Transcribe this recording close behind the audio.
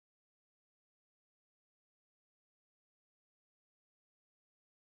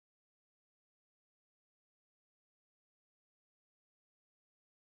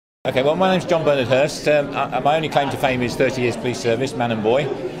Okay, well, my name's John Bernard Hurst. My only claim to fame is 30 years police service, man and boy.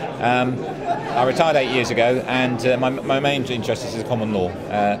 I retired 8 years ago, and my main interest is the common law,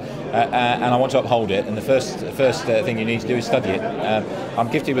 and I want to uphold it. And the first thing you need to do is study it. I'm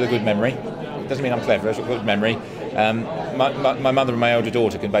gifted with a good memory. Doesn't mean I'm clever. I've got good memory. My mother and my older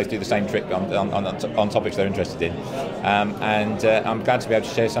daughter can both do the same trick on topics they're interested in, and I'm glad to be able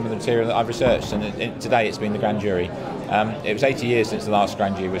to share some of the material that I've researched. And today it's been the grand jury. It was 80 years since the last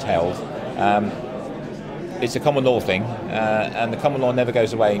grand jury was held. It's a common law thing, and the common law never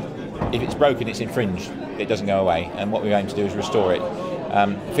goes away. If it's broken, it's infringed. It doesn't go away. And what we aim to do is restore it,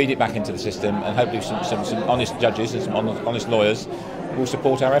 feed it back into the system, and hopefully some honest judges and some honest lawyers will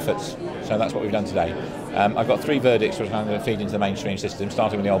support our efforts. So that's what we've done today. I've got 3 verdicts which I'm going to feed into the mainstream system,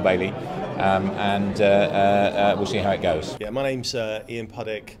 starting with the Old Bailey, and we'll see how it goes. Yeah, my name's Ian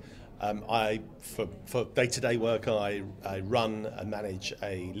Puddick. For day-to-day work, I run and manage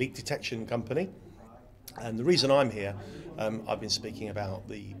a leak detection company. And the reason I'm here, I've been speaking about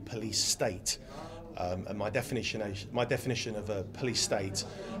the police state. And my definition of a police state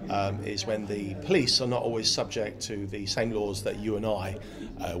is when the police are not always subject to the same laws that you and I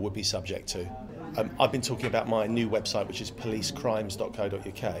would be subject to. I've been talking about my new website, which is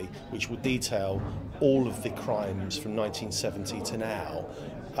policecrimes.co.uk, which will detail all of the crimes from 1970 to now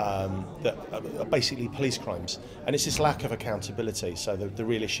that are basically police crimes, and it's this lack of accountability. So the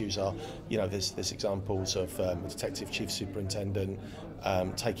real issues are, there's examples of a detective chief superintendent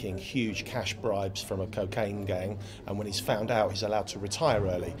taking huge cash bribes from a cocaine gang, and when he's found out, he's allowed to retire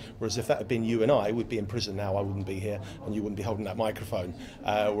early. Whereas if that had been you and I, we'd be in prison now. I wouldn't be here, and you wouldn't be holding that microphone.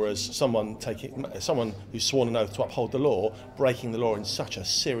 Whereas someone who's sworn an oath to uphold the law, breaking the law in such a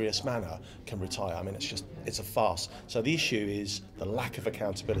serious manner, can retire. I mean, it's a farce. So the issue is the lack of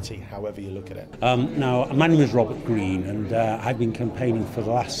accountability, however you look at it. Now, my name is Robert Green, and I've been campaigning for the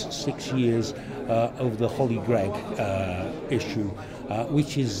last 6 years over the Holly Gregg issue,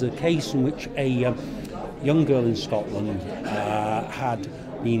 which is a case in which a young girl in Scotland had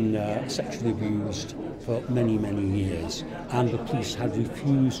been sexually abused for many, many years, and the police had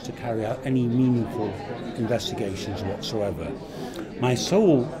refused to carry out any meaningful investigations whatsoever. My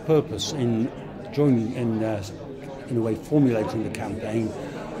sole purpose in joining in a way formulating the campaign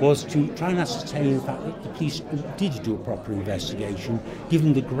was to try and ascertain the fact that the police did do a proper investigation,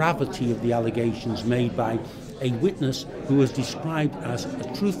 given the gravity of the allegations made by a witness who was described as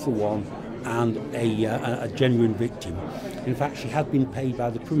a truthful one and a genuine victim. In fact, she had been paid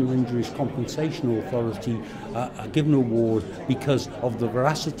by the Criminal Injuries Compensation Authority a given award because of the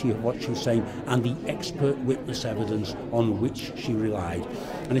veracity of what she was saying and the expert witness evidence on which she relied.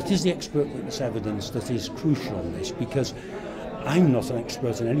 And it is the expert witness evidence that is crucial on this, because I'm not an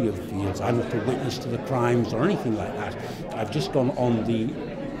expert in any of the fields. I'm not a witness to the crimes or anything like that. I've just gone on the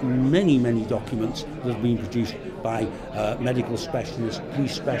many, many documents that have been produced by medical specialists,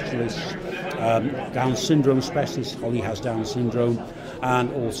 police specialists, Down syndrome specialists. Holly has Down syndrome,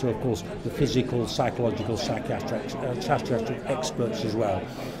 and also, of course, the physical, psychological, psychiatric experts as well.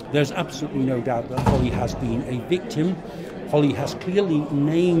 There's absolutely no doubt that Holly has been a victim. Holly has clearly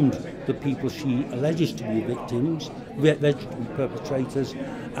named the people she alleges to be victims, alleged to be perpetrators,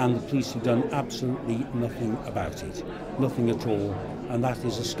 and the police have done absolutely nothing about it, nothing at all, and that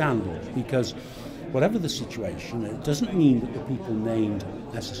is a scandal, because whatever the situation, it doesn't mean that the people named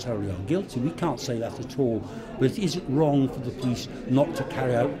necessarily are guilty. We can't say that at all, but it isn't wrong for the police not to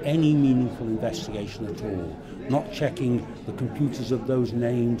carry out any meaningful investigation at all, not checking the computers of those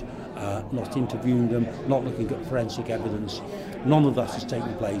named, not interviewing them, not looking at forensic evidence. None of that has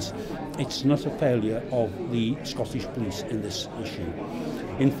taken place. It's not a failure of the Scottish Police in this issue.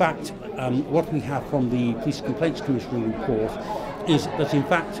 In fact, what we have from the Police Complaints Commissioner report is that, in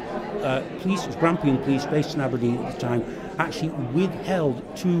fact, Grampian Police, based in Aberdeen at the time, actually withheld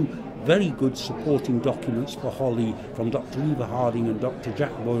 2 very good supporting documents for Holly from Dr. Eva Harding and Dr.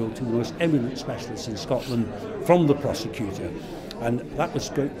 Jack Boyle, 2 of the most eminent specialists in Scotland, from the prosecutor. And that was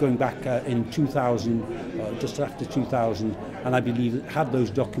going back in 2000, just after 2000, and I believe that had those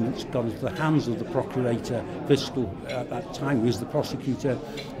documents gone into the hands of the Procurator Fiscal at that time, who is the prosecutor,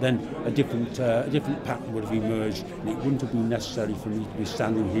 then a different pattern would have emerged, and it wouldn't have been necessary for me to be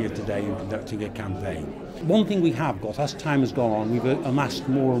standing here today and conducting a campaign. One thing we have got, as time has gone on, we've amassed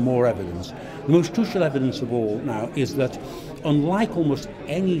more and more evidence. The most crucial evidence of all now is that, unlike almost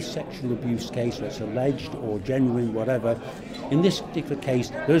any sexual abuse case, whether it's alleged or genuine, whatever, in this particular case,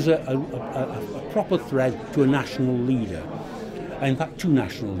 there's a proper thread to a national leader. In fact, 2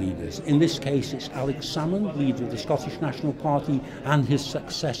 national leaders. In this case, it's Alex Salmond, leader of the Scottish National Party, and his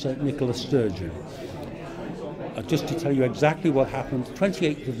successor, Nicola Sturgeon. Just to tell you exactly what happened,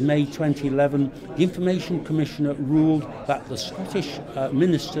 28th of May 2011, the Information Commissioner ruled that the Scottish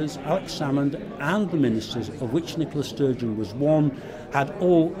ministers, Alex Salmond, and the ministers, of which Nicola Sturgeon was one, had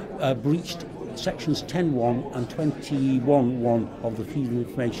all breached sections 10.1 and 21.1 of the Freedom of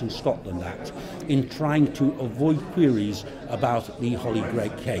Information Scotland Act in trying to avoid queries about the Holly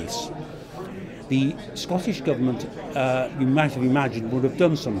Gregg case. The Scottish Government, you might have imagined, would have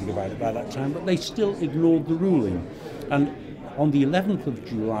done something about it by that time, but they still ignored the ruling. And on the 11th of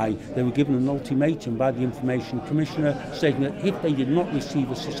July, they were given an ultimatum by the Information Commissioner stating that if they did not receive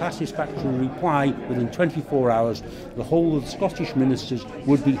a satisfactory reply within 24 hours, the whole of the Scottish ministers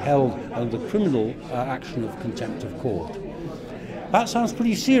would be held under criminal action of contempt of court. That sounds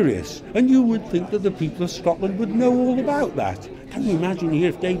pretty serious, and you would think that the people of Scotland would know all about that. Can you imagine here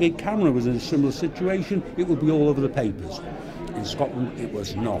if David Cameron was in a similar situation? It would be all over the papers. In Scotland, it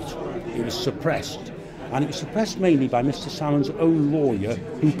was not. It was suppressed. And it was suppressed mainly by Mr. Salmond's own lawyer,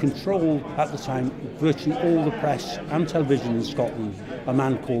 who controlled, at the time, virtually all the press and television in Scotland, a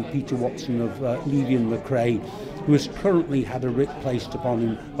man called Peter Watson of Levy and McRae, who has currently had a writ placed upon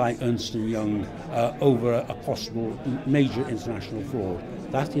him by Ernst & Young over a possible major international fraud.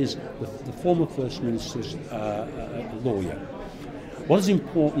 That is the former First Minister's lawyer. What is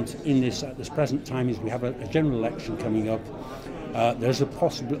important in this at this present time is we have a general election coming up. There's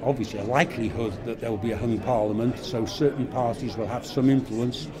obviously a likelihood that there will be a hung parliament, so certain parties will have some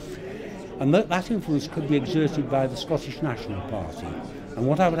influence, and that influence could be exerted by the Scottish National Party. And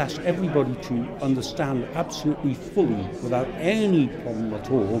what I would ask everybody to understand absolutely fully, without any problem at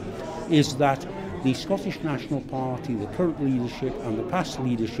all, is that the Scottish National Party, the current leadership and the past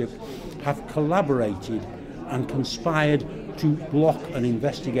leadership have collaborated and conspired to block an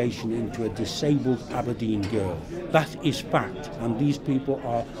investigation into a disabled Aberdeen girl. That is fact, and these people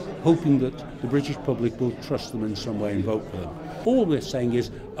are hoping that the British public will trust them in some way and vote for them. All we're saying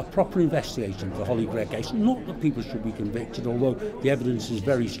is a proper investigation of the Holly Gregg case. Not that people should be convicted, although the evidence is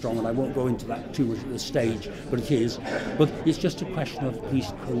very strong, and I won't go into that too much at this stage, but it is. But it's just a question of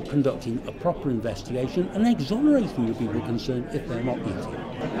police conducting a proper investigation and exonerating the people concerned if they're not guilty.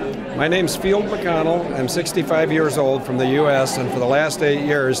 My name's Field McConnell. I'm 65 years old from the U.S., and for the last 8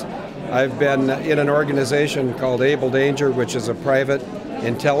 years I've been in an organization called Able Danger, which is a private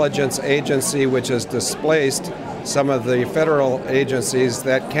intelligence agency which has displaced some of the federal agencies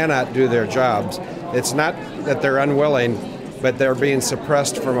that cannot do their jobs. It's not that they're unwilling, but they're being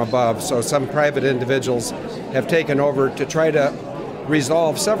suppressed from above. So some private individuals have taken over to try to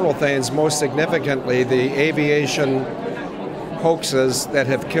resolve several things, most significantly the aviation hoaxes that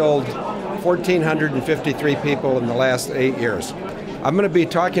have killed 1,453 people in the last 8 years. I'm going to be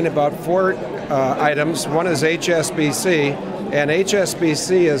talking about 4 items. One is HSBC, and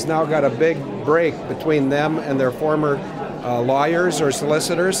HSBC has now got a big break between them and their former lawyers or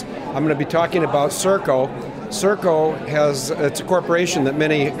solicitors. I'm going to be talking about Serco. Serco it's a corporation that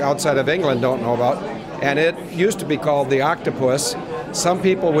many outside of England don't know about, and it used to be called the Octopus. Some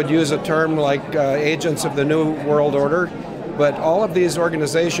people would use a term like agents of the New World Order, but all of these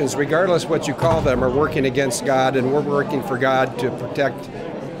organizations, regardless what you call them, are working against God, and we're working for God to protect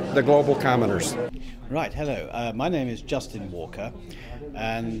the global commoners. Right, hello. My name is Justin Walker,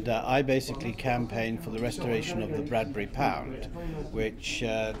 and I basically campaign for the restoration of the Bradbury Pound, which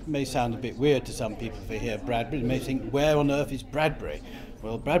may sound a bit weird to some people if they hear Bradbury. They may think, where on earth is Bradbury?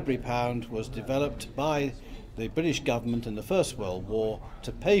 Well, Bradbury Pound was developed by the British government in the First World War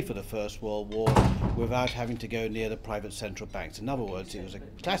to pay for the First World War without having to go near the private central banks. In other words, it was a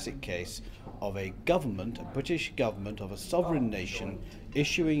classic case of a government, a British government of a sovereign nation,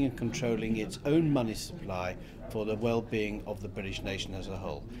 issuing and controlling its own money supply for the well-being of the British nation as a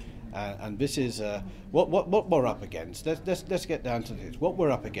whole. And this is what we're up against. Let's get down to this. What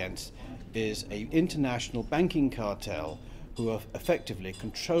we're up against is an international banking cartel who are effectively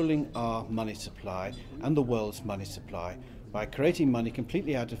controlling our money supply and the world's money supply by creating money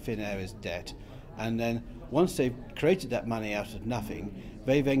completely out of thin air as debt. And then once they've created that money out of nothing,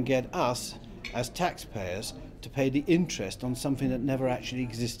 they then get us as taxpayers to pay the interest on something that never actually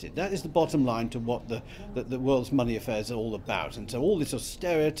existed. That is the bottom line to what the world's money affairs are all about. And so all this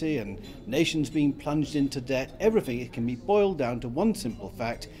austerity and nations being plunged into debt, everything, it can be boiled down to one simple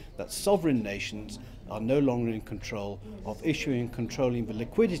fact, that sovereign nations are no longer in control of issuing and controlling the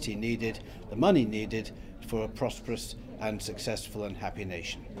liquidity needed, the money needed for a prosperous and successful and happy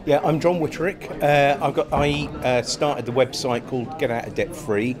nation. Yeah, I'm John Witterick. I started the website called Get Out of Debt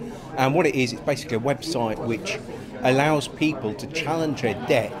Free, and what it is, it's basically a website which allows people to challenge their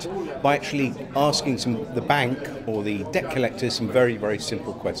debt by actually asking the bank or the debt collectors some very, very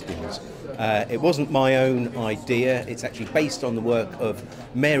simple questions. It wasn't my own idea. It's actually based on the work of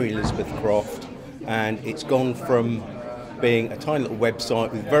Mary Elizabeth Croft, and it's gone from being a tiny little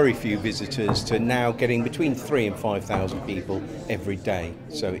website with very few visitors to now getting between 3,000 and 5,000 people every day.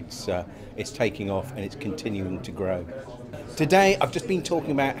 So it's taking off and it's continuing to grow. Today I've just been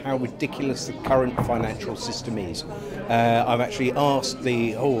talking about how ridiculous the current financial system is. I've actually asked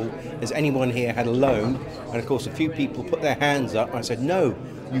the hall, has anyone here had a loan? And of course a few people put their hands up. I said, no,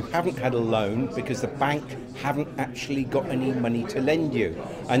 you haven't had a loan because the bank haven't actually got any money to lend you.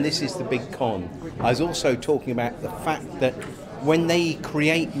 And this is the big con. I was also talking about the fact that when they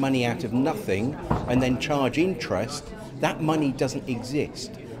create money out of nothing and then charge interest, that money doesn't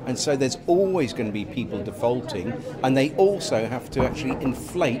exist. And so there's always going to be people defaulting, and they also have to actually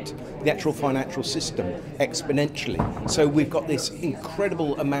inflate the actual financial system exponentially. So we've got this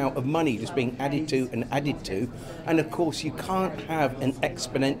incredible amount of money just being added to, and of course you can't have an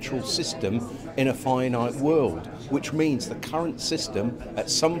exponential system in a finite world, which means the current system at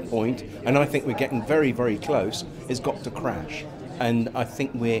some point, and I think we're getting very, very close, has got to crash. And I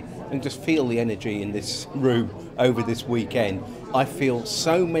think and just feel the energy in this room over this weekend. I feel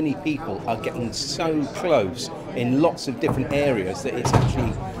so many people are getting so close in lots of different areas that it's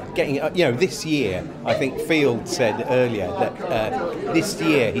actually getting, this year, I think Field said earlier that this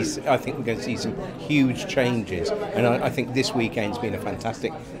year I think we're going to see some huge changes, and I think this weekend's been a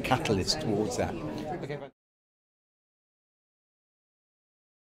fantastic catalyst towards that.